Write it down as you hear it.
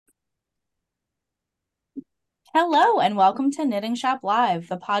Hello and welcome to Knitting Shop Live,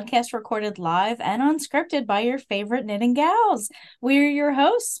 the podcast recorded live and unscripted by your favorite knitting gals. We're your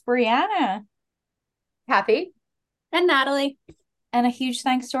hosts, Brianna, Kathy. And Natalie. and a huge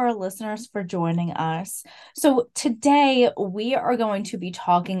thanks to our listeners for joining us. So, today we are going to be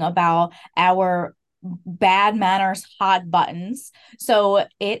talking about our bad manners hot buttons. So,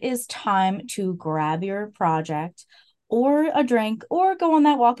 it is time to grab your project or a drink or go on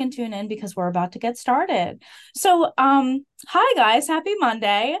that walk and tune in because we're about to get started. So, hi guys, happy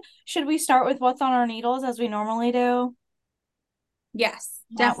Monday. Should we start with what's on our needles as we normally do? Yes,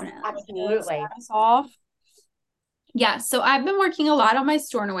 That would definitely. Absolutely. start us off. Yeah, so I've been working a lot on my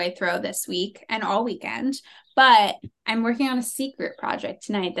store and away throw this week and all weekend, but I'm working on a secret project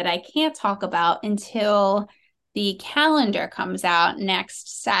tonight that I can't talk about until the calendar comes out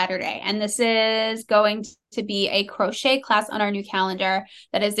next Saturday. And this is going to be a crochet class on our new calendar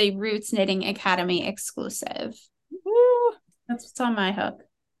that is a Roots Knitting Academy exclusive. Woo, That's what's on my hook.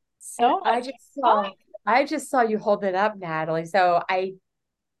 so I much just fun. saw you hold it up, Natalie. So I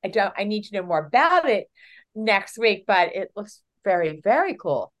need to know more about it next week, but it looks very, very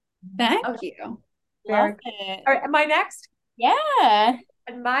cool. Thank Oh, you. Love very cool. it. All right, am I next? Yeah.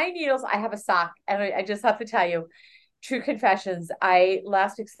 And my needles, I have a sock, and I just have to tell you, true confessions. I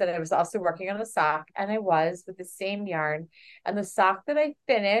last week said I was also working on a sock, and I was with the same yarn. And the sock that I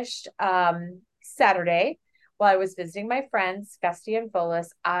finished Saturday while I was visiting my friends, Gusty and Volis,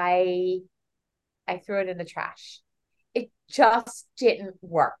 I threw it in the trash. It just didn't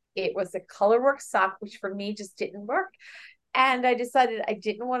work. It was a colorwork sock, which for me just didn't work. And I decided I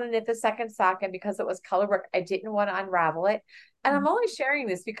didn't want to knit the second sock. And because it was colorwork, I didn't want to unravel it. And I'm only sharing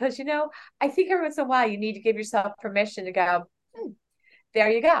this because, I think every once in a while you need to give yourself permission to go, there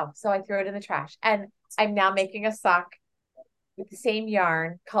you go. So I threw it in the trash. And I'm now making a sock with the same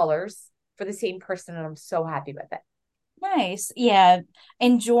yarn colors for the same person. And I'm so happy with it. Nice. Yeah.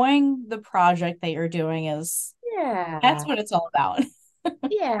 Enjoying the project that you're doing that's Yeah. what it's all about.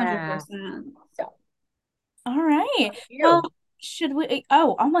 Yeah. 100%. So All right. Well, you. should we?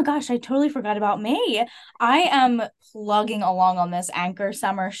 Oh my gosh, I totally forgot about me. I am plugging along on this Anchor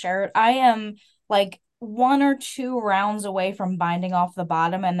summer shirt. I am like one or two rounds away from binding off the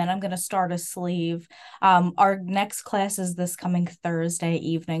bottom, and then I'm gonna start a sleeve. Our next class is this coming Thursday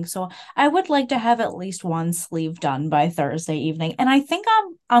evening, so I would like to have at least one sleeve done by Thursday evening, and I think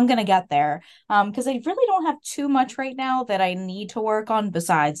I'm gonna get there. Because I really don't have too much right now that I need to work on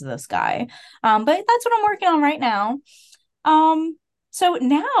besides this guy. But that's what I'm working on right now. Um, so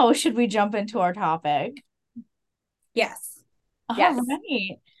now should we jump into our topic? Yes. All Yes.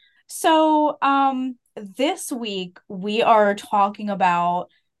 right. So, this week we are talking about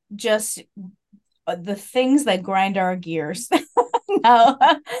just the things that grind our gears. No,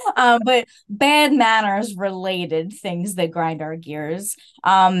 but bad manners related things that grind our gears.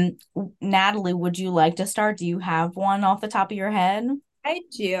 Natalie, would you like to start? Do you have one off the top of your head? I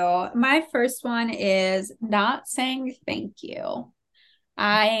do. My first one is not saying thank you.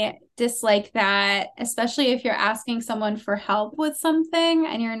 I dislike that, especially if you're asking someone for help with something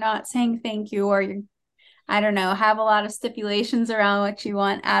and you're not saying thank you, or you're, I don't know, have a lot of stipulations around what you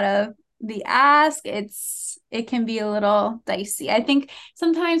want out of the ask. It can be a little dicey. I think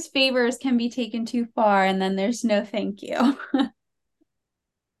sometimes favors can be taken too far and then there's no thank you.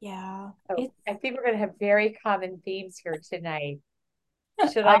 Yeah, So it's I think we're going to have very common themes here tonight.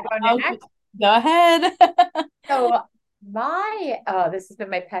 Should I go okay. next? Go ahead. So this has been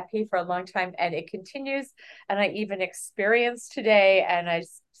my pet peeve for a long time and it continues. And I even experienced today and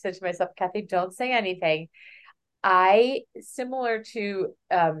said to myself, Kathy, don't say anything. Similar to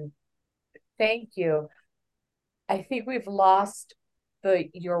thank you, I think we've lost the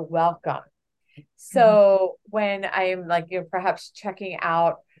you're welcome. Mhm. So when I'm like, perhaps checking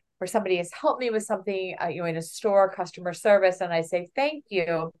out or somebody has helped me with something, in a store, customer service, and I say, thank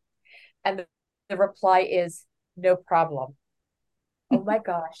you. And the reply is no problem. Oh my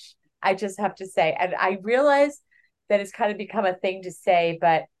gosh. I just have to say, and I realize that it's kind of become a thing to say,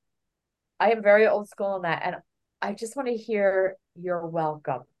 but I am very old school on that. And I just want to hear you're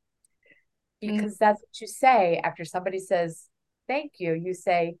welcome Mm, because that's what you say after somebody says, thank you. You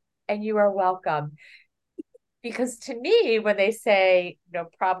say, and you are welcome. Because to me, when they say no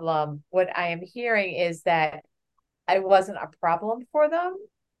problem, what I am hearing is that I wasn't a problem for them.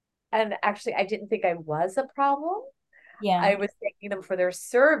 And actually, I didn't think I was a problem. yeah. I was thanking them for their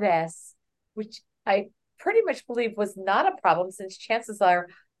service, which I pretty much believe was not a problem since chances are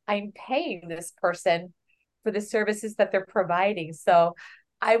I'm paying this person for the services that they're providing. So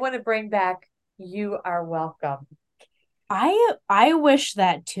I want to bring back you are welcome. I wish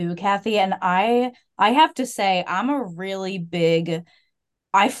that too, Kathy, and I have to say I'm a really big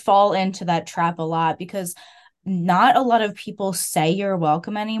I fall into that trap a lot because not a lot of people say you're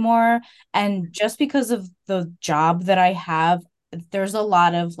welcome anymore. And just because of the job that I have, there's a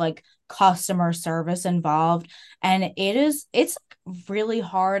lot of like customer service involved. And it's really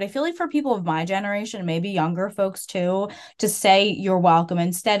hard. I feel like for people of my generation, maybe younger folks too, to say you're welcome.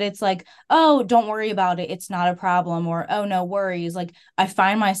 Instead, it's like, oh, don't worry about it. It's not a problem. Or, oh, no worries. Like I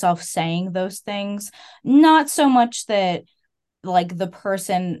find myself saying those things. Not so much that like the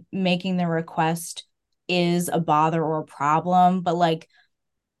person making the request is a bother or a problem, but like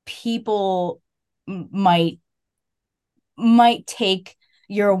people might take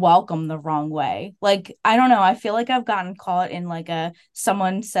you're welcome the wrong way. Like I don't know, I feel like I've gotten caught in like a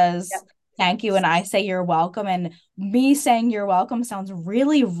someone says Yep. thank you and I say you're welcome and me saying you're welcome sounds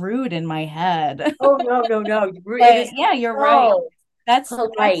really rude in my head. Oh, no, no, no. It But is yeah, you're right. so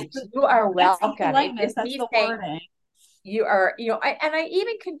polite. You are That's the welcome. politeness, It's that's me the saying wording. you are, and I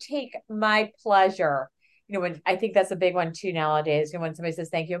even can take my pleasure. When I think that's a big one too nowadays. When somebody says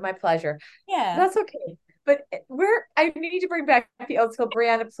thank you, my pleasure, Yeah. that's okay. But I need to bring back the old school.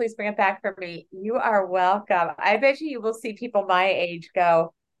 Brianna, please bring it back for me. You are welcome. I bet you will see people my age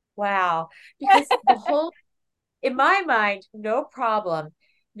go, wow, because the whole in my mind, no problem.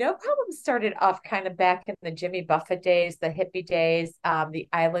 No problem started off kind of back in the Jimmy Buffett days, the hippie days, the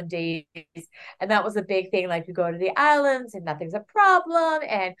island days. And that was a big thing. Like you go to the islands and nothing's a problem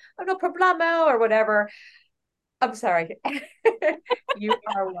and oh, no problemo or whatever. I'm sorry. You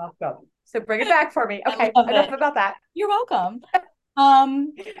are welcome. So bring it back for me. I Okay, love enough it. about that. You're welcome.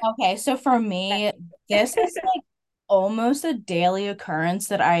 Okay, so for me, this is like almost a daily occurrence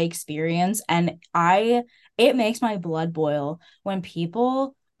that I experience, and it makes my blood boil when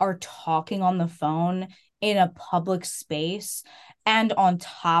people are talking on the phone in a public space. And on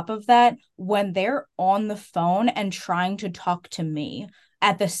top of that, when they're on the phone and trying to talk to me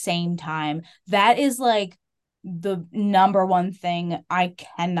at the same time, that is like the number one thing. I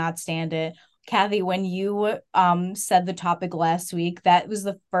cannot stand it. Kathy, when you said the topic last week, that was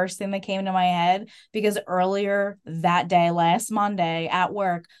the first thing that came to my head because earlier that day, last Monday at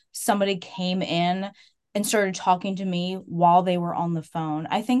work, somebody came in and started talking to me while they were on the phone.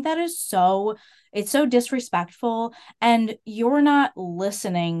 I think that is it's so disrespectful and you're not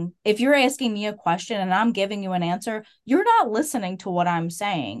listening. If you're asking me a question and I'm giving you an answer, you're not listening to what I'm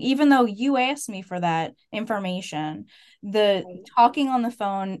saying, even though you asked me for that information. The talking on the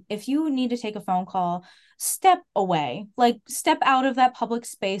phone, if you need to take a phone call, step away, like step out of that public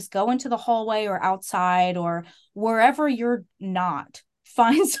space, go into the hallway or outside or wherever you're not.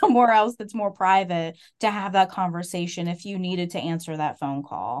 Find somewhere else that's more private to have that conversation if you needed to answer that phone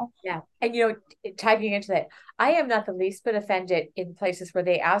call. Yeah. And typing into that, I am not the least bit offended in places where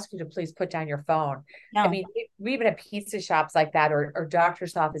they ask you to please put down your phone. I No. mean, we even have pizza shops like that or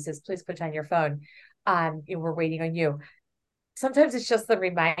doctor's offices, please put down your phone. We're waiting on you. Sometimes it's just the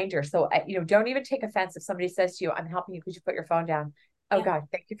reminder. So, don't even take offense if somebody says to you, I'm helping you. Could you put your phone down? Oh Yeah. God,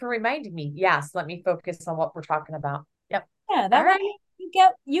 thank you for reminding me. Yes, let me focus on what we're talking about. Yep. Yeah, All that way right.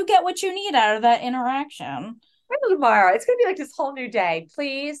 you get what you need out of that interaction. Tomorrow. It's going to be like this whole new day.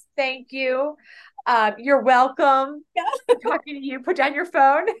 Please, thank you. You're welcome. Yeah. Good talking to you. Put down your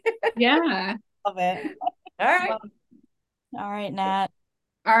phone. Yeah. Love it. All right. All right, Nat.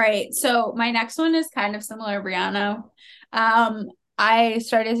 All right. So my next one is kind of similar, Brianna. Um, I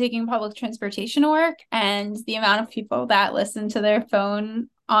started taking public transportation to work, and the amount of people that listen to their phone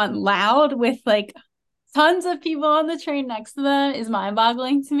on loud with like tons of people on the train next to them is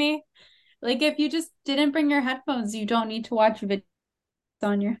mind-boggling to me. Like if you just didn't bring your headphones, you don't need to watch videos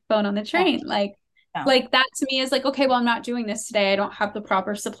on your phone on the No, train. no. Like that to me is like, okay, well, I'm not doing this today. I don't have the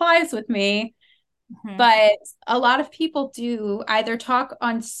proper supplies with me. Mhm. But a lot of people do either talk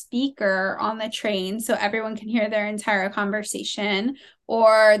on speaker on the train so everyone can hear their entire conversation,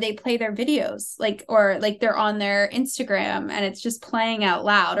 or they play their videos, or like they're on their Instagram and it's just playing out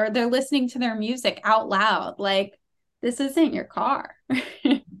loud, or they're listening to their music out loud. Like, this isn't your car.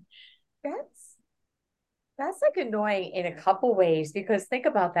 That's that's like annoying in a couple ways because think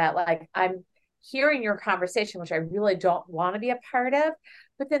about that. Like I'm hearing your conversation, which I really don't want to be a part of.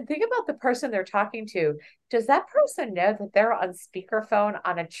 But then think about the person they're talking to. Does that person know that they're on speakerphone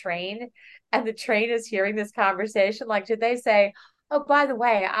on a train and the train is hearing this conversation? Like, did they say, oh, by the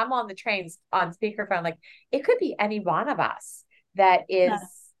way, I'm on the trains on speakerphone? Like, it could be any one of us that is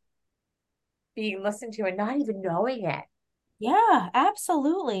being listened to and not even knowing it. Yeah,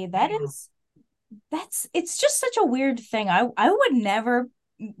 absolutely. Yeah. It's just such a weird thing. I would never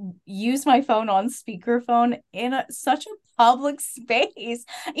use my phone on speakerphone in such a public space.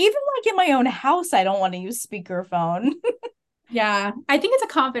 Even like in my own house, I don't want to use speakerphone. Yeah. I think it's a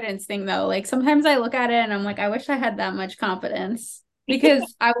confidence thing though. Like sometimes I look at it and I'm like, I wish I had that much confidence because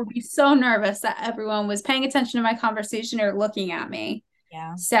I would be so nervous that everyone was paying attention to my conversation or looking at me.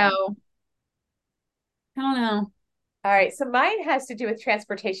 Yeah. So I don't know. All right. So mine has to do with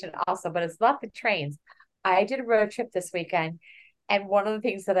transportation also, but it's not the trains. I did a road trip this weekend. And one of the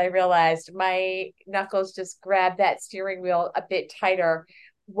things that I realized, my knuckles just grabbed that steering wheel a bit tighter,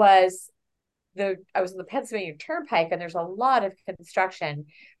 was I was in the Pennsylvania Turnpike and there's a lot of construction.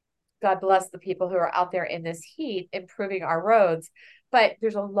 God bless the people who are out there in this heat improving our roads. But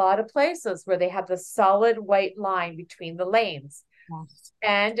there's a lot of places where they have the solid white line between the lanes. Yes.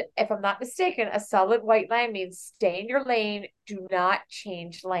 And if I'm not mistaken, a solid white line means stay in your lane, do not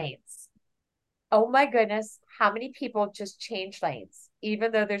change lanes. Oh my goodness, how many people just change lanes,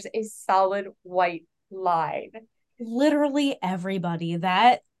 even though there's a solid white line? Literally everybody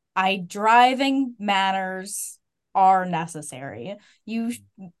that I driving manners are necessary. You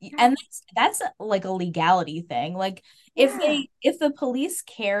Yeah. and that's like a legality thing. Like Yeah. if the police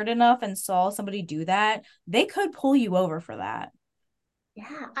cared enough and saw somebody do that, they could pull you over for that.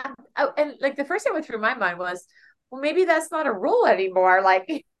 Yeah. And like the first thing that went through my mind was, well, maybe that's not a rule anymore.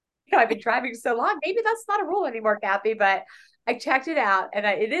 Like, I've been driving so long, maybe that's not a rule anymore, Kathy. But I checked it out and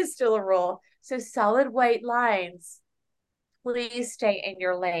it is still a rule. So solid white lines, please stay in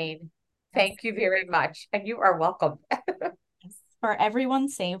your lane. Yes. Thank you very much. And you are welcome. Yes. For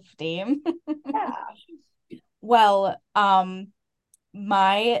everyone's safety. Yeah. Well,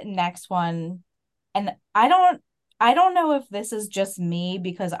 my next one, and I don't know if this is just me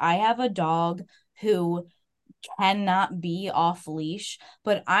because I have a dog who cannot be off leash,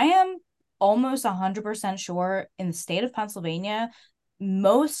 but I am almost 100% sure in the state of Pennsylvania,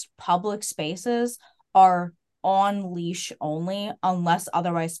 most public spaces are on leash only unless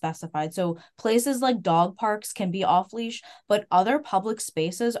otherwise specified. So places like dog parks can be off leash, but other public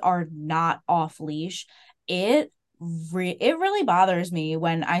spaces are not off leash. It it really bothers me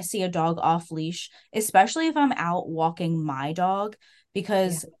when I see a dog off leash, especially if I'm out walking my dog, Yeah.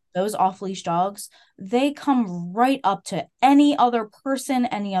 because those off leash dogs, they come right up to any other person,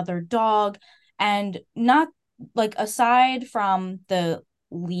 any other dog, and not like aside from the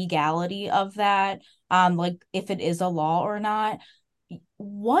legality of that, like if it is a law or not,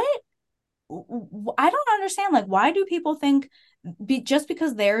 what I don't understand. Like, why do people think just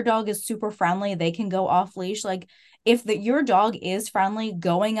because their dog is super friendly, they can go off leash? Like, if your dog is friendly,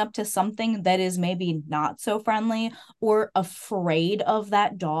 going up to something that is maybe not so friendly or afraid of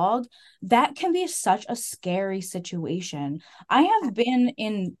that dog, that can be such a scary situation. I have been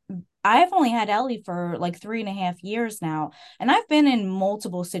in. I've only had Ellie for like 3.5 years now, and I've been in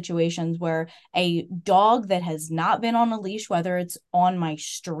multiple situations where a dog that has not been on a leash, whether it's on my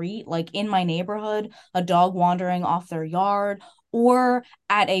street, like in my neighborhood, a dog wandering off their yard, or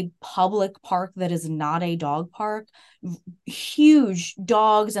at a public park that is not a dog park, huge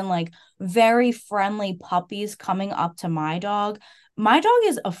dogs and like very friendly puppies coming up to my dog. My dog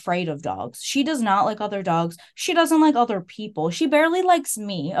is afraid of dogs. She does not like other dogs. She doesn't like other people. She barely likes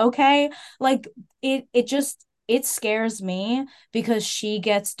me, okay? Like it just it scares me because she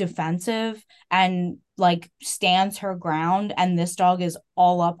gets defensive and like stands her ground, and this dog is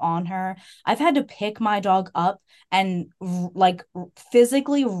all up on her. I've had to pick my dog up and like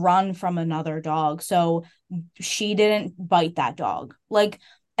physically run from another dog so she didn't bite that dog. Like,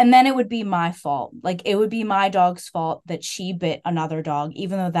 and then it would be my fault. Like, it would be my dog's fault that she bit another dog,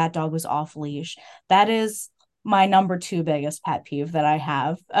 even though that dog was off leash. That is my number two biggest pet peeve that I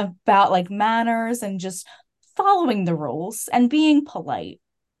have about like manners and just following the rules and being polite.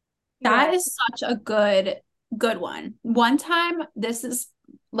 Yeah. That is such a good one. One time, this is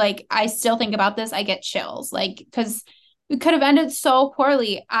like I still think about this, I get chills. Like because it could have ended so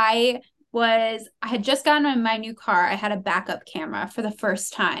poorly. I had just gotten my new car. I had a backup camera for the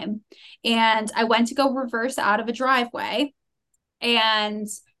first time. And I went to go reverse out of a driveway and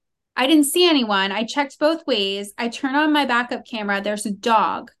I didn't see anyone. I checked both ways. I turn on my backup camera. There's a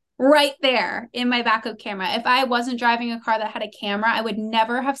dog right there in my backup camera. If I wasn't driving a car that had a camera, I would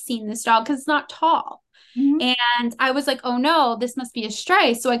never have seen this dog because it's not tall. Mhm. And I was like, oh no, this must be a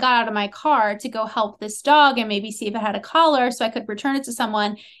stray. So I got out of my car to go help this dog and maybe see if it had a collar so I could return it to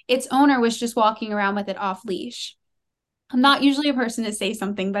someone. Its owner was just walking around with it off leash. I'm not usually a person to say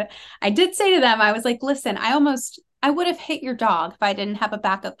something, but I did say to them, I was like, listen, I would have hit your dog if I didn't have a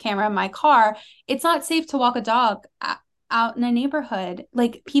backup camera in my car. It's not safe to walk a dog out in a neighborhood.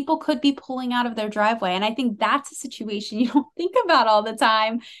 Like people could be pulling out of their driveway. And I think that's a situation you don't think about all the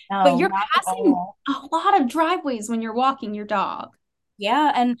time. But No, you're not at passing all. a lot of driveways when you're walking your dog.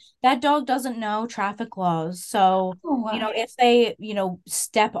 Yeah, and that dog doesn't know traffic laws. So, Oh, if they,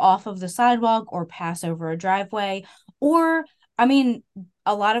 step off of the sidewalk or pass over a driveway, or I mean,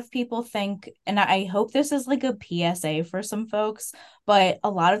 a lot of people think, and I hope this is like a PSA for some folks, but a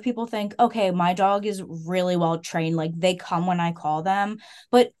lot of people think, okay, my dog is really well trained, like they come when I call them.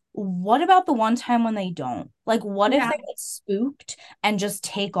 But what about the one time when they don't? Like, what if yeah. they get spooked and just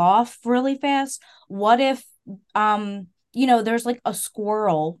take off really fast? What if there's like a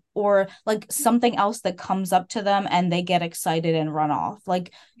squirrel or like something else that comes up to them and they get excited and run off.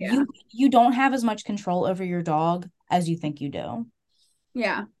 Like Yeah. you don't have as much control over your dog as you think you do.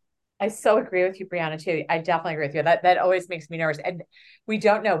 Yeah. I so agree with you, Brianna, too. I definitely agree with you. That always makes me nervous. And we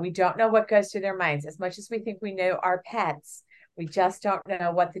don't know what goes through their minds. As much as we think we know our pets, we just don't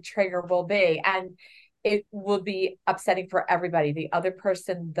know what the trigger will be. And it will be upsetting for everybody. The other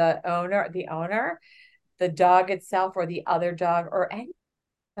person, the owner, the dog itself, or the other dog, or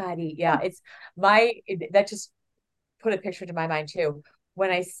anybody. Yeah, that just put a picture to my mind too.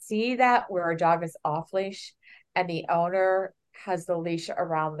 When I see that where a dog is off leash and the owner has the leash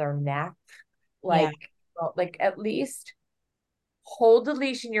around their neck, Yeah. like, well, like at least hold the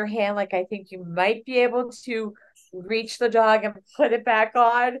leash in your hand. Like I think you might be able to reach the dog and put it back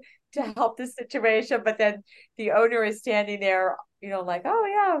on to help the situation. But then the owner is standing there, like, oh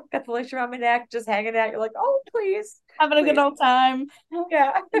yeah, got the leash around my neck, just hanging out. You're like, oh please, Having a good please. old time.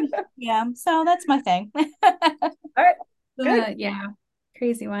 Yeah. Yeah, so that's my thing. All right. Good. Yeah,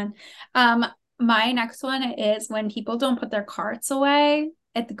 crazy one. Um, my next one is when people don't put their carts away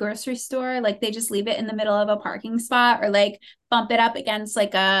at the grocery store, like they just leave it in the middle of a parking spot or like bump it up against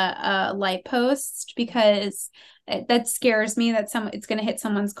like a light post because that scares me that it's going to hit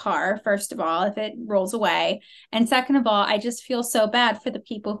someone's car, first of all, if it rolls away. And second of all, I just feel so bad for the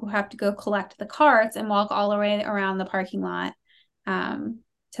people who have to go collect the carts and walk all the way around the parking lot um,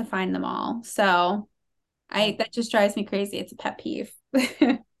 to find them all. So I that just drives me crazy. It's a pet peeve.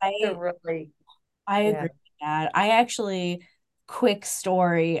 I Really, I yeah. agree with that. I actually, quick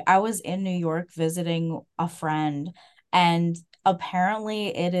story, I was in New York visiting a friend, and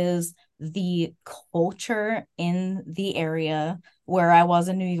apparently it is the culture in the area where I was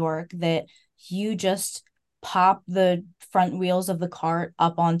in New York that you just pop the front wheels of the cart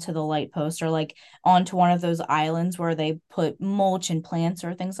up onto the light post or like onto one of those islands where they put mulch and plants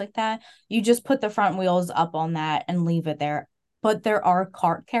or things like that. You just put the front wheels up on that and leave it there. But there are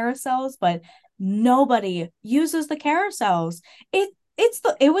cart carousels, but nobody uses the carousels. It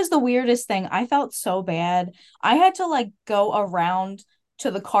was the weirdest thing. I felt so bad. I had to like go around to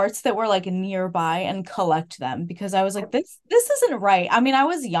the carts that were like nearby and collect them because I was like, this isn't right. I mean, I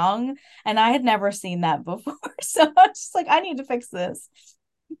was young and I had never seen that before. So I was just like, I need to fix this.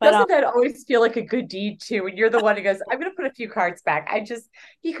 But Doesn't that always feel like a good deed too when you're the one who goes, I'm going to put a few cards back?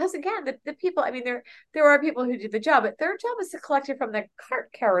 Because again, the people, I mean, there are people who do the job, but their job is to collect it from the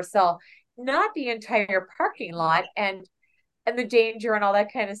cart carousel, not the entire parking lot and the danger and all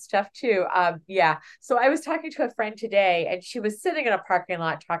that kind of stuff too. Yeah. So I was talking to a friend today and she was sitting in a parking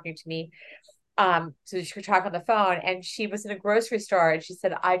lot talking to me. So she could talk on the phone and she was in a grocery store and she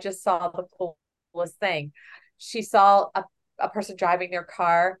said, I just saw the coolest thing. She saw a person driving their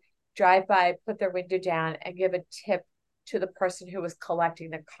car, drive by, put their window down, and give a tip to the person who was collecting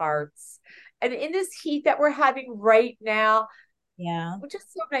the carts. And in this heat that we're having right now, yeah. which is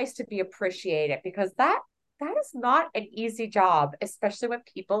so nice to be appreciated because that is not an easy job, especially when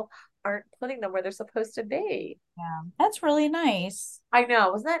people aren't putting them where they're supposed to be. Yeah. That's really nice. I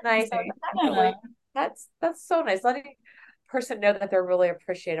know, wasn't that nice? I was like, Yeah. that's so nice. Letting a person know that they're really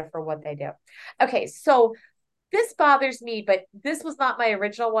appreciative for what they do. Okay, so this bothers me, but this was not my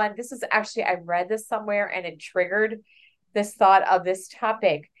original one. This is actually, I read this somewhere and it triggered this thought of this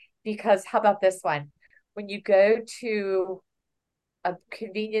topic because how about this one? When you go to a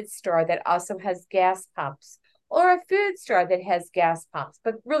convenience store that also has gas pumps or a food store that has gas pumps,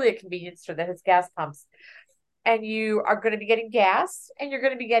 but really a convenience store that has gas pumps, and you are going to be getting gas and you're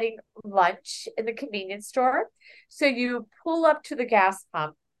going to be getting lunch in the convenience store. So you pull up to the gas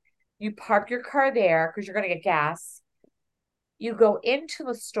pump, you park your car there because you're going to get gas. You go into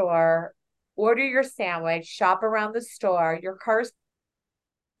the store, order your sandwich, shop around the store. Your car's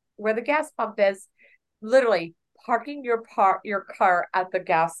where the gas pump is, literally parking your car at the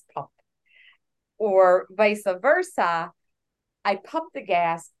gas pump or vice versa. I pump the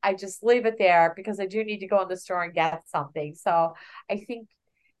gas. I just leave it there because I do need to go in the store and get something. So I think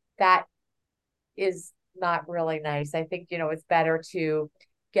that is not really nice. I think, it's better to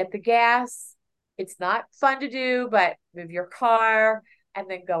get the gas. It's not fun to do, but move your car and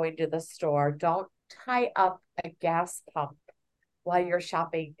then go into the store. Don't tie up a gas pump while you're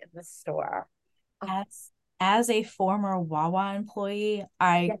shopping in the store. Oh, As as a former Wawa employee,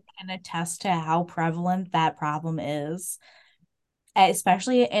 I yeah, can attest to how prevalent that problem is.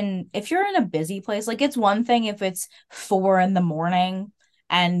 Especially in if you're in a busy place, like it's one thing if it's 4 in the morning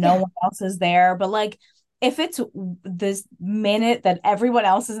and no yeah. one else is there, but like if it's this minute that everyone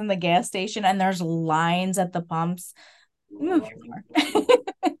else is in the gas station and there's lines at the pumps, move your car.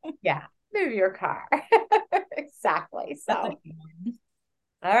 Yeah, move your car. Exactly. That's a So, good one.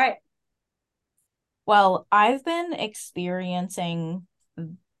 all right. Well, I've been experiencing,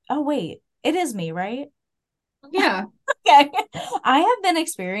 oh wait, it is me, right? Yeah. Okay. I have been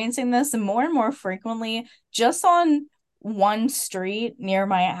experiencing this more and more frequently just on one street near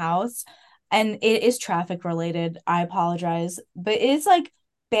my house. And it is traffic related. I apologize. But it's like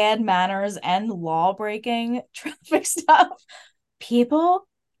bad manners and law breaking traffic stuff. People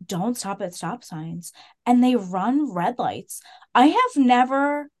don't stop at stop signs and they run red lights. I have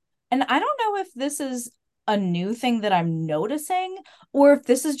never, and I don't know if this is a new thing that I'm noticing or if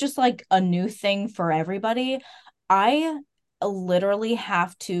this is just like a new thing for everybody. I literally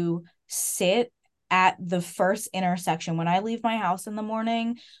have to sit at the first intersection when I leave my house in the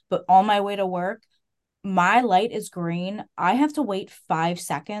morning, but on my way to work, my light is green. I have to wait 5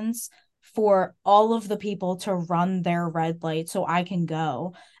 seconds for all of the people to run their red light so I can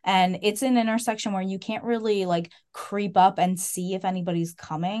go. And it's an intersection where you can't really like creep up and see if anybody's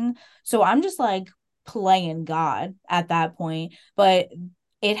coming. So I'm just like playing God at that point. But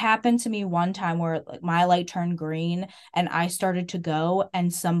it happened to me one time where like my light turned green and I started to go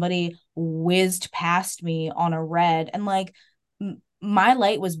and somebody whizzed past me on a red and like my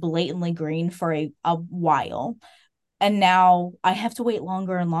light was blatantly green for a while. And now I have to wait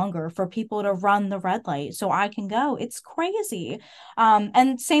longer and longer for people to run the red light so I can go. It's crazy.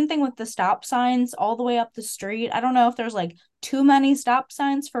 And same thing with the stop signs all the way up the street. I don't know if there's like too many stop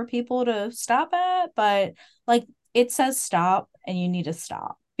signs for people to stop at, but like it says stop and you need to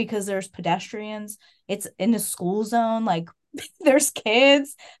stop because there's pedestrians. It's in a school zone. Like there's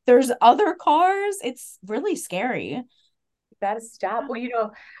kids, there's other cars. It's really scary. That is stop.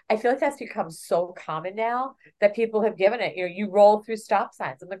 Well, I feel like that's become so common now that people have given it. You roll through stop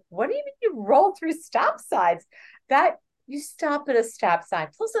signs. I'm like, what do you mean you roll through stop signs? That you stop at a stop sign.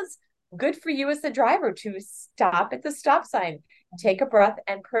 Plus, it's good for you as the driver to stop at the stop sign, take a breath,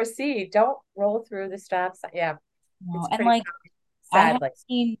 and proceed. Don't roll through the stop sign. Yeah, No, it's and pretty like common, I have sadly.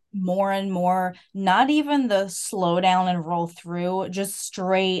 seen more and more, not even the slow down and roll through, just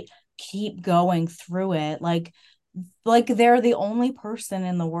straight keep going through it. Like they're the only person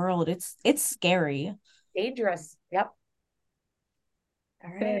in the world. It's scary. Dangerous. Yep. All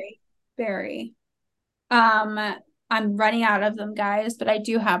right. Very, very. Um, I'm running out of them, guys, but I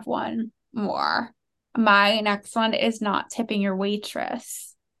do have one more. My next one is not tipping your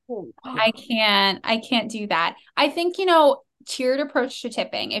waitress. Oh, I can't do that. I think, tiered approach to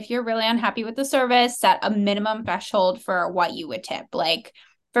tipping. If you're really unhappy with the service, set a minimum threshold for what you would tip. Like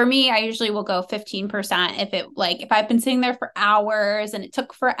for me, I usually will go 15% if I've been sitting there for hours and it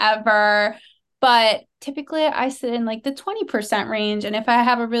took forever. But typically I sit in like the 20% range. And if I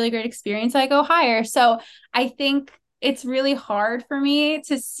have a really great experience, I go higher. So I think it's really hard for me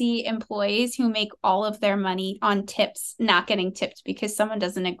to see employees who make all of their money on tips not getting tipped because someone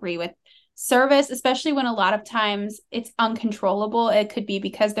doesn't agree with service, especially when a lot of times it's uncontrollable. It could be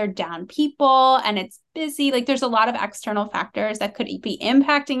because they're down people and it's busy. Like there's a lot of external factors that could be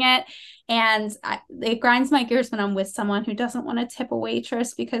impacting it. And it grinds my gears when I'm with someone who doesn't want to tip a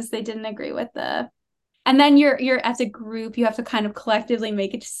waitress because they didn't agree with the and then you're as a group you have to kind of collectively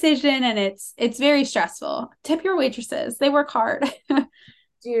make a decision and it's very stressful. Tip your waitresses, they work hard.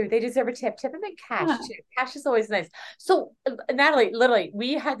 dude, they deserve a tip. Tip them in cash Yeah. too. Cash is always nice. So, Natalie, literally,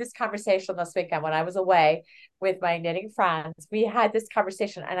 we had this conversation this weekend when I was away with my knitting friends. We had this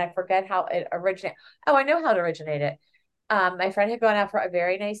conversation, and I forget how it originated. Oh, I know how it originated. My friend had gone out for a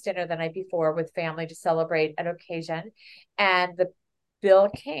very nice dinner the night before with family to celebrate an occasion, and the bill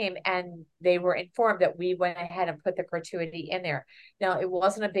came, and they were informed that we went ahead and put the gratuity in there. Now, it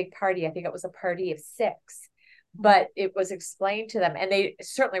wasn't a big party. I think it was a party of six, but it was explained to them and they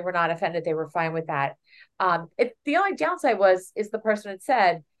certainly were not offended. They were fine with that. The only downside is the person had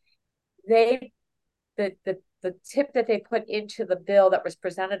said they the tip that they put into the bill that was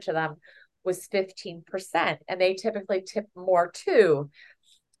presented to them was 15%, and they typically tip more too.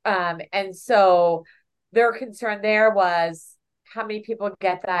 And so their concern there was how many people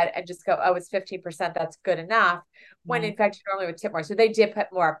get that and just go, oh, it's 15%, that's good enough, when Yeah. in fact you normally would tip more. So they did put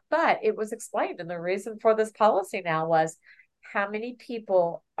more, but it was explained. And the reason for this policy now was how many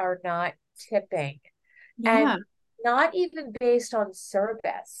people are not tipping, Yeah. and not even based on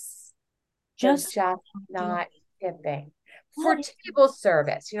service. They're Just just do not tipping that for is table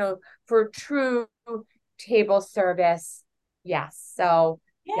service, for true table service. Yes. So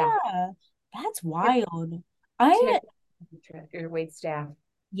yeah, yeah. That's tip, wild. I tip your wait staff.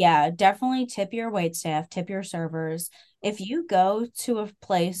 Yeah, definitely tip your wait staff, tip your servers. If you go to a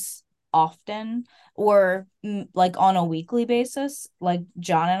place often or like on a weekly basis, like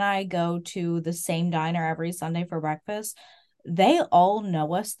John and I go to the same diner every Sunday for breakfast, they all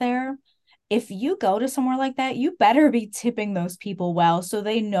know us there. If you go to somewhere like that, you better be tipping those people well so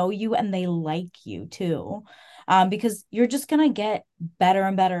they know you and they like you too. Because you're just gonna get better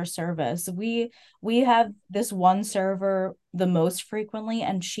and better service. We have this one server the most frequently,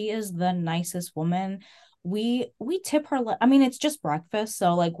 and she is the nicest woman. We tip her. I mean, it's just breakfast,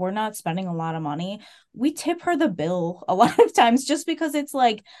 so like we're not spending a lot of money. We tip her the bill a lot of times just because it's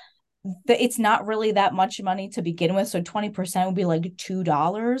like it's not really that much money to begin with. So 20% would be like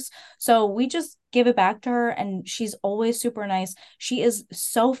 $2. So we just give it back to her, and she's always super nice. She is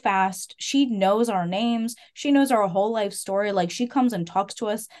so fast. She knows our names. She knows our whole life story. Like she comes and talks to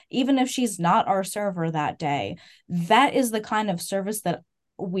us, even if she's not our server that day. That is the kind of service that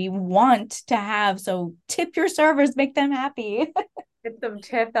we want to have. So tip your servers, make them happy. Tip them.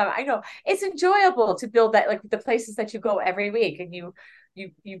 I know it's enjoyable to build that, like the places that you go every week, and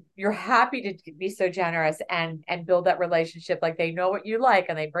you're happy to be so generous and build that relationship. Like they know what you like,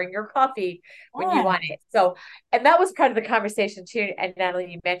 and they bring your coffee when you Yeah. want it. So, and that was part of the conversation too. And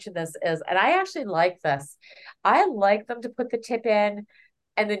Natalie, you mentioned this and I actually like this. I like them to put the tip in,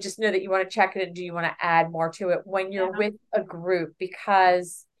 and then just know that you want to check it and do you want to add more to it when you're Yeah. with a group,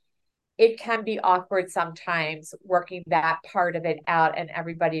 because it can be awkward sometimes working that part of it out and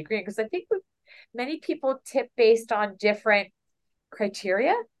everybody agreeing. Because I think many people tip based on different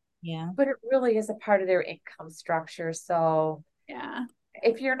criteria, Yeah. but it really is a part of their income structure. So Yeah.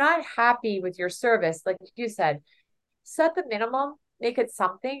 if you're not happy with your service, like you said, set the minimum, make it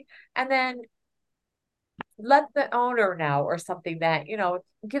something, and then let the owner know or something, that,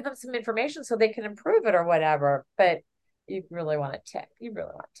 give them some information so they can improve it or whatever. But you really want to tip. You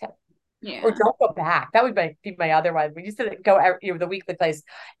really want to tip. Or Yeah. don't go back. That would be my other one. When you said go the weekly place,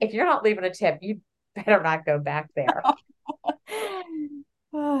 if you're not leaving a tip, you better not go back there.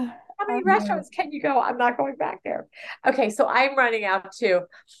 How I many know. restaurants can you go? I'm not going back there. Okay, so I'm running out too.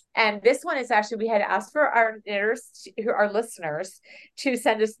 And this one is actually, we had asked for our knitters, our listeners, to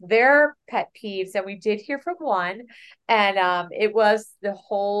send us their pet peeves. And we did hear from one. And it was the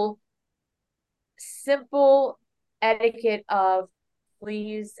whole simple etiquette of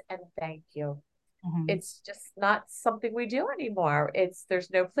please and thank you. Mhm. It's just not something we do anymore. There's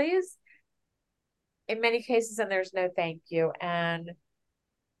no please in many cases, and there's no thank you. And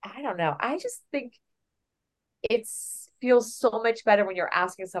I don't know. I just think it feels so much better when you're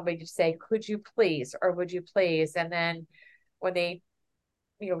asking somebody to say, could you please, or would you please? And then when they,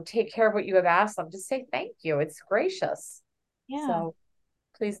 take care of what you have asked them, just say thank you. It's gracious. Yeah. So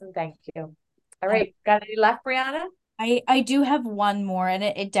please and thank you. All right. Got any left, Brianna? I do have one more, and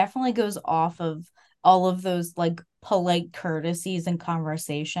it definitely goes off of all of those like polite courtesies and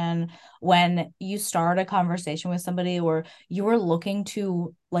conversation. When you start a conversation with somebody or you're looking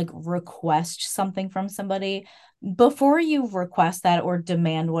to like request something from somebody, before you request that or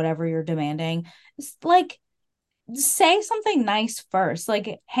demand whatever you're demanding, like say something nice first.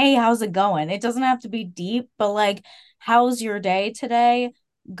 Like, hey, how's it going? It doesn't have to be deep, but like, how's your day today?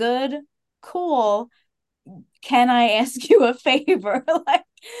 Good, cool, can I ask you a favor? Like,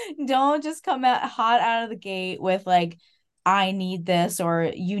 don't just come out hot out of the gate with like, I need this,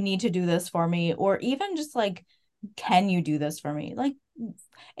 or you need to do this for me, or even just like, can you do this for me? Like,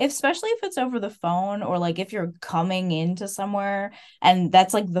 especially if it's over the phone, or like if you're coming into somewhere and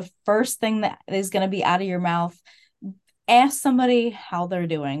that's like the first thing that is going to be out of your mouth, ask somebody how they're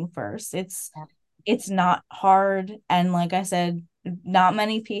doing first. It's not hard, and like I said, not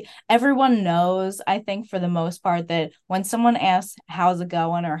many people, everyone knows, I think for the most part, that when someone asks how's it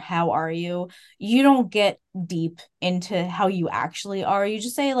going or how are you, you don't get deep into how you actually are. You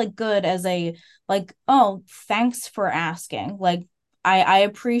just say like good, as a like, oh, thanks for asking. Like, I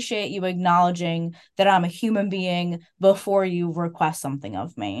appreciate you acknowledging that I'm a human being before you request something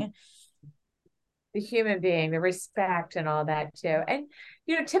of me. The human being, the respect and all that too. And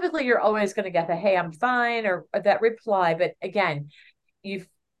typically you're always going to get the hey, I'm fine, or that reply. But again, you've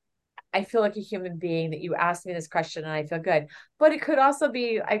I feel like a human being that you asked me this question and I feel good. But it could also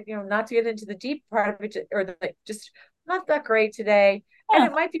be, not to get into the deep part of it or just not that great today. And Yeah.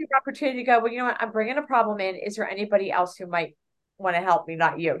 it might be an opportunity to go, well, you know what? I'm bringing a problem in. Is there anybody else who might want to help me?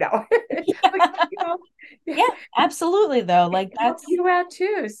 Not you. No. Like, Yeah, absolutely though. Like help that's you out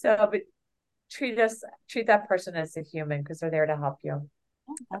too. So, but treat that person as a human because they're there to help you.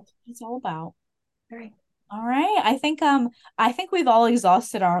 that's what it's all about. All right. All right. I think we've all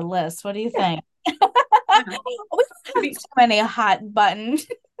exhausted our list. What do you Yeah. think? Yeah. We don't I have mean, too many hot button issues.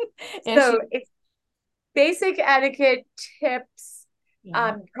 so it's basic etiquette tips,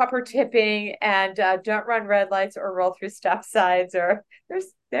 Yeah. proper tipping, and don't run red lights or roll through stop signs or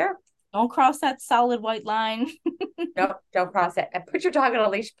there. Don't cross that solid white line. No, don't cross it. And put your dog on a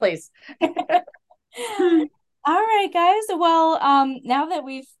leash, please. All right, guys. Well, now that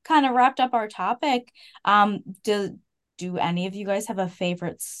we've kind of wrapped up our topic, do any of you guys have a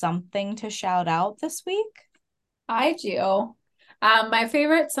favorite something to shout out this week? I do. My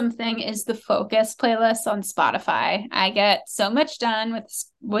favorite something is the Focus playlist on Spotify. I get so much done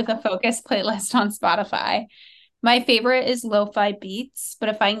with a Focus playlist on Spotify. My favorite is lo-fi beats, but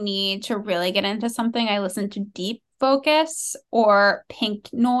if I need to really get into something, I listen to deep focus or pink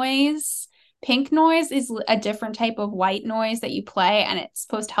noise. Pink noise is a different type of white noise that you play, and it's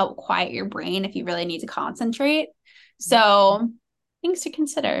supposed to help quiet your brain if you really need to concentrate. So, things to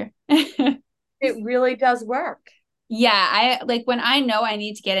consider. It really does work. Yeah, I like when I know I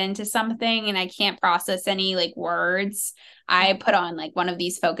need to get into something and I can't process any like words, I put on like one of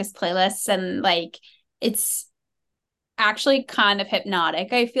these focus playlists and like it's actually kind of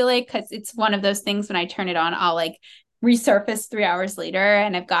hypnotic. I feel like because it's one of those things when I turn it on, I'll like resurface 3 hours later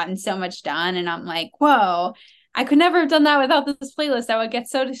and I've gotten so much done and I'm like, whoa, I could never have done that without this playlist. I would get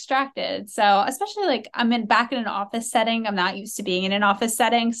so distracted. So especially like I'm in back in an office setting. I'm not used to being in an office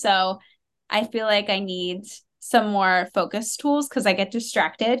setting. So I feel like I need some more focus tools because I get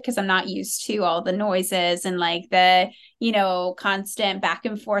distracted because I'm not used to all the noises and like the, constant back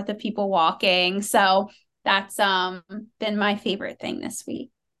and forth of people walking. So that's been my favorite thing this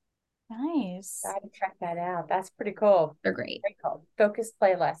week. Nice. Gotta check that out. That's pretty cool. They're great. Very cool. Focus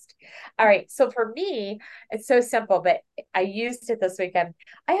playlist. All right. So for me, it's so simple, but I used it this weekend.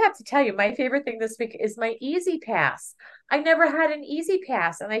 I have to tell you, my favorite thing this week is my Easy Pass. I never had an Easy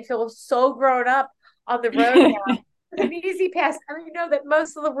Pass, and I feel so grown up on the road now with an Easy Pass. And I know that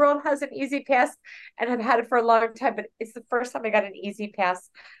most of the world has an Easy Pass, and I've had it for a long time, but it's the first time I got an Easy Pass.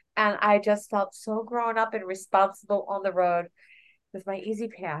 And I just felt so grown up and responsible on the road with my Easy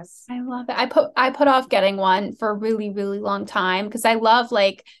Pass. I love it. I put off getting one for a really, really long time because I love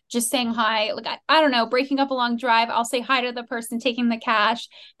like just saying hi. Like I don't know, breaking up a long drive, I'll say hi to the person taking the cash.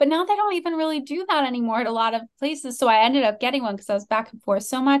 But now they don't even really do that anymore at a lot of places. So I ended up getting one because I was back and forth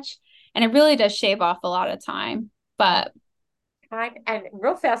so much. And it really does shave off a lot of time. But Time and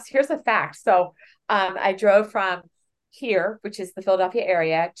real fast, here's a fact. So I drove from here, which is the Philadelphia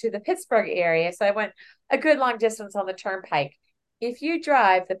area, to the Pittsburgh area. So I went a good long distance on the turnpike. If you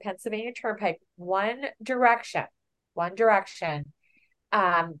drive the Pennsylvania Turnpike one direction,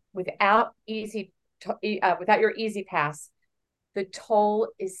 without your Easy Pass, the toll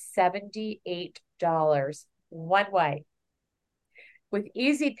is $78 one way. With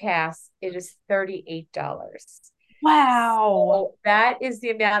Easy Pass, it is $38. Wow. So that is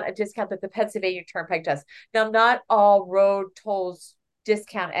the amount of discount that the Pennsylvania Turnpike does. Now, not all road tolls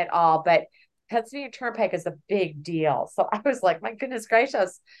discount at all, but Pennsylvania Turnpike is a big deal. So I was like, my goodness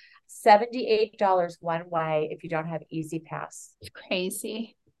gracious, $78 one way if you don't have Easy Pass. it's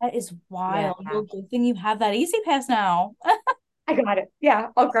crazy. That is Yeah, wild. Well, good thing you have that Easy Pass now. I got it. Yeah,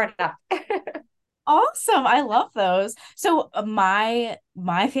 all grown up. Awesome. I love those. So my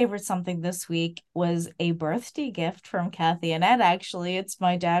favorite something this week was a birthday gift from Kathy and Ed. Actually, it's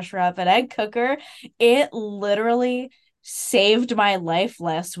my Dash Rapid egg cooker. It literally saved my life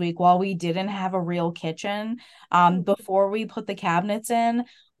last week while we didn't have a real kitchen. Before we put the cabinets in,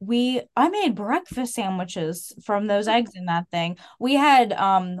 I made breakfast sandwiches from those eggs in that thing. We had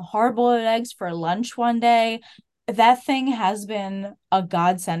hard-boiled eggs for lunch one day. That thing has been a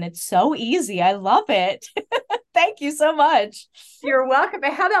godsend. It's so easy. I love it. Thank you so much. You're welcome.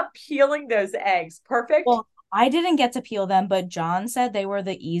 And how about peeling those eggs? Perfect. Well, I didn't get to peel them, but John said they were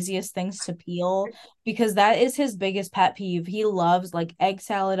the easiest things to peel because that is his biggest pet peeve. He loves like egg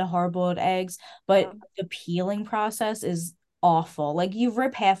salad and hard-boiled eggs, but the peeling process is awful. Like you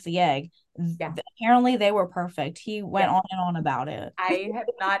rip half the egg. Yeah. Apparently they were perfect. He went Yeah. on and on about it. I have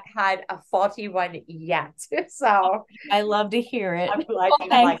not had a faulty one yet. So I love to hear it. I'm glad Well, you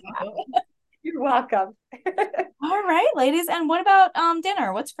thank like that. you. You're welcome. All right, ladies. And what about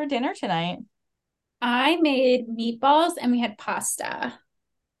dinner? What's for dinner tonight? I made meatballs and we had pasta.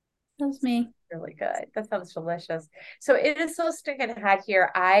 That was me. Really good. That sounds delicious. So it is so stinking hot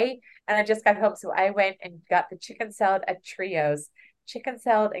here. I just got home, so I went and got the chicken salad at Trios, chicken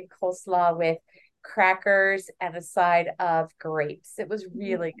salad and coleslaw with crackers and a side of grapes. It was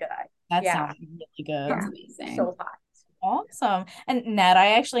really good. That Yeah, sounds really good. yeah. Sounds amazing. So hot. Awesome. And Ned,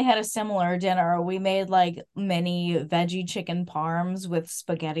 I actually had a similar dinner. We made like mini veggie chicken parms with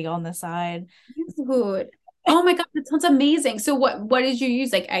spaghetti on the side. Food. Oh my God, that sounds amazing. So what did you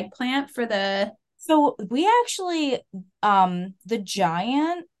use? Like eggplant for the So we actually, the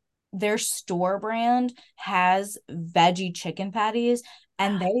Giant, their store brand has veggie chicken patties,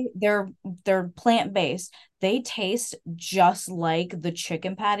 and they're plant-based. They taste just like the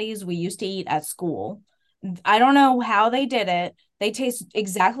chicken patties we used to eat at school. I don't know how they did it. They taste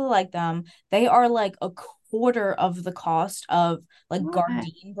exactly like them. They are like a quarter of the cost of like what?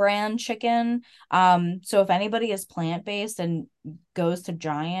 Gardein brand chicken. So if anybody is plant-based and goes to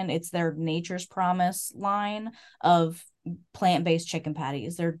Giant, it's their Nature's Promise line of plant-based chicken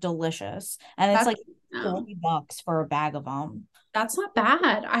patties. They're delicious. And it's That's like no. $40 for a bag of them. That's not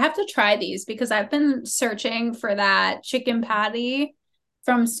bad. I have to try these because I've been searching for that chicken patty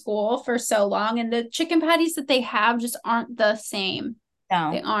from school for so long, and the chicken patties that they have just aren't the same. They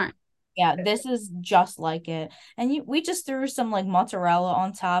No. aren't. Yeah, this is just like it. And we just threw some like mozzarella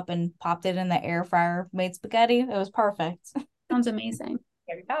on top and popped it in the air fryer, made spaghetti. It was perfect. Sounds amazing.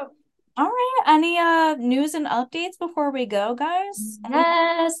 There we go. All right. Any news and updates before we go, guys?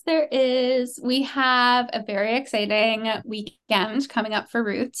 Yes, there is. We have a very exciting weekend coming up for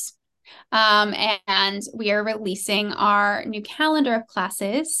Roots. Um, and we are releasing our new calendar of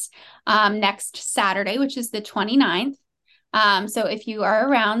classes next Saturday, which is the 29th. So if you are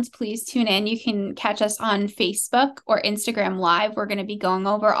around, please tune in. You can catch us on Facebook or Instagram Live. We're going to be going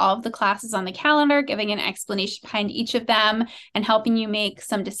over all of the classes on the calendar, giving an explanation behind each of them, and helping you make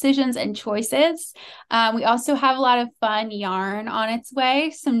some decisions and choices. We also have a lot of fun yarn on its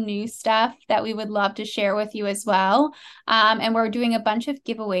way, some new stuff that we would love to share with you as well. And we're doing a bunch of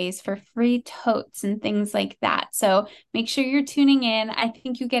giveaways for free totes and things like that. So make sure you're tuning in. I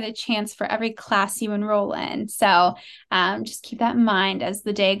think you get a chance for every class you enroll in. So just keep that in mind as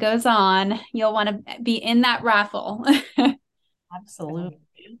the day goes on. You'll want to be in that raffle. Absolutely.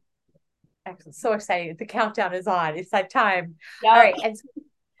 Excellent. So exciting. The countdown is on. It's that time. All Yep. right. And so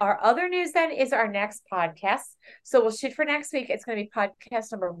our other news then is our next podcast. So we'll shoot for next week. It's going to be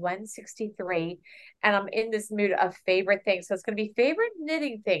podcast number 163. And I'm in this mood of favorite things. So it's going to be favorite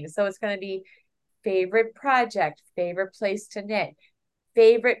knitting things. So it's going to be favorite project, favorite place to knit,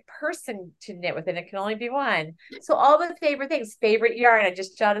 favorite person to knit with, and it can only be one. So all the favorite things, favorite yarn, I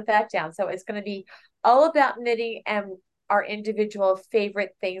just jotted that down. So it's going to be all about knitting and our individual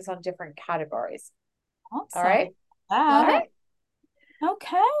favorite things on different categories. All Awesome. right. Love That. it.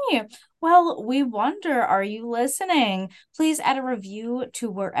 Okay. Well, we wonder, are you listening? Please add a review to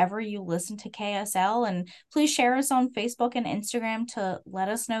wherever you listen to KSL, and please share us on Facebook and Instagram to let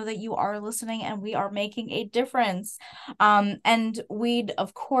us know that you are listening and we are making a difference. And we'd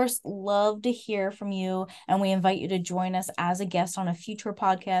of course love to hear from you, and we invite you to join us as a guest on a future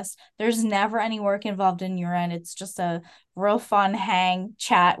podcast. There's never any work involved in your end. It's just a real fun hang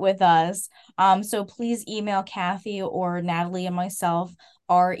chat with us. So please email Kathy or Natalie and myself.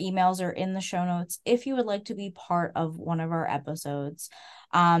 Our emails are in the show notes if you would like to be part of one of our episodes.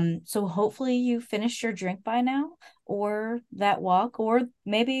 So hopefully you finished your drink by now, or that walk, or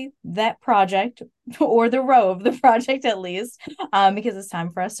maybe that project, or the row of the project at least, because it's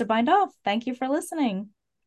time for us to bind off. Thank you for listening.